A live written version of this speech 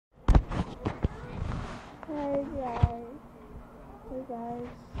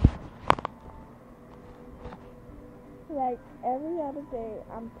guys. Like every other day,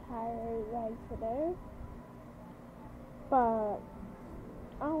 I'm tired like today, but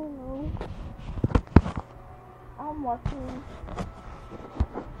I don't know. I'm watching.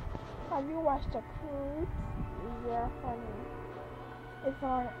 Have you watched The Cruise? Yeah, funny. It's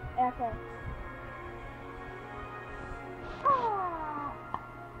on FX.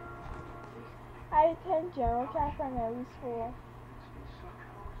 I attend Gerald Cash Primary school.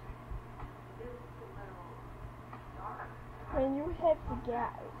 When you hit the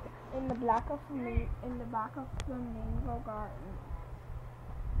gas in the back of Flamingo Garden,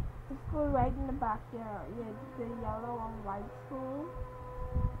 the school right in the back there, the yellow and white school.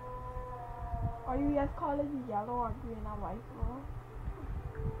 Or you just call it the yellow or green and white school.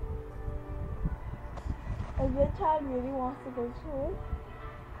 If your child really wants to go to school,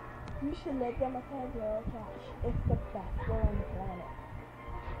 you should let them attend Gerald Cash. It's the best school on the planet.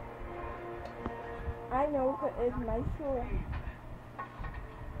 I know, because it's my school.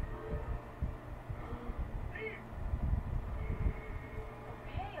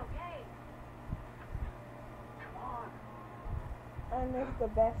 And it's the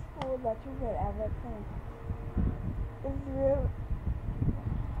best school that you could ever think. It's real.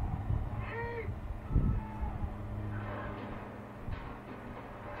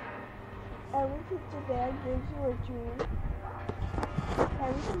 Every teacher there gives you a dream.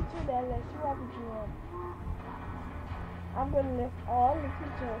 Every teacher there lets you have a dream. I'm going to list all the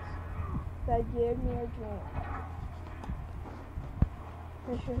teachers that gave me a dream.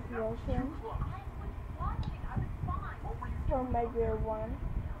 Mrs. Wilson, from my grade 1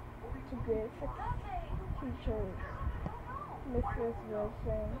 to grade 6 teachers. Mrs.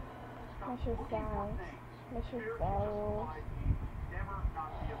 Wilson, Mrs. Science, Mrs. Barrows,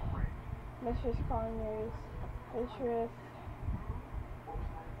 Mrs. Conyers, Mrs.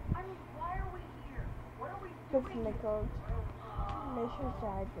 Nichols, Mrs.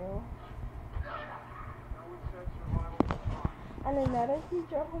 Jagger, and another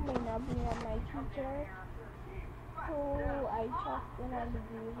teacher who may not be my teacher, who I trust and I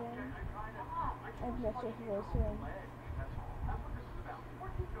believe in, is Mrs. Wilson.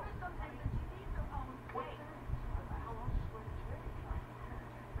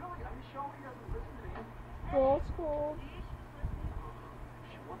 Girls'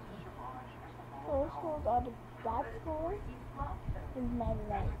 schools are the bad school is my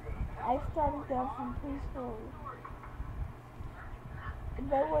life. I started there from preschool.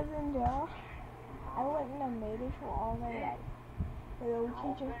 If I wasn't there, I wouldn't have made it for all my life. The old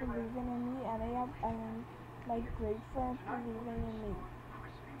teachers believing in me, and my great friends believing in me.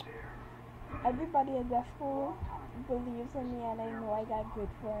 Everybody at that school believes in me, and I know I got good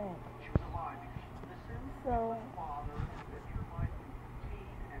friends.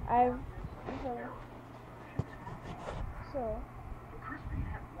 So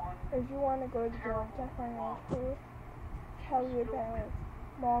if you want to go to Gerald Cash Primary school, tell your parents,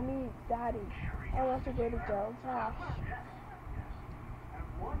 Mommy, Daddy, I want to go to Gerald Cash.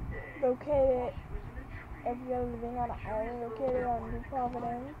 Located, if you're living on an island, located on New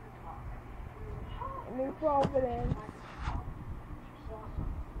Providence,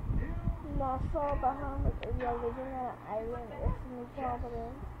 Nassau, Bahamas. If you're living on an island, it's New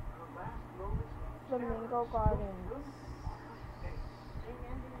Providence, Flamingo Gardens.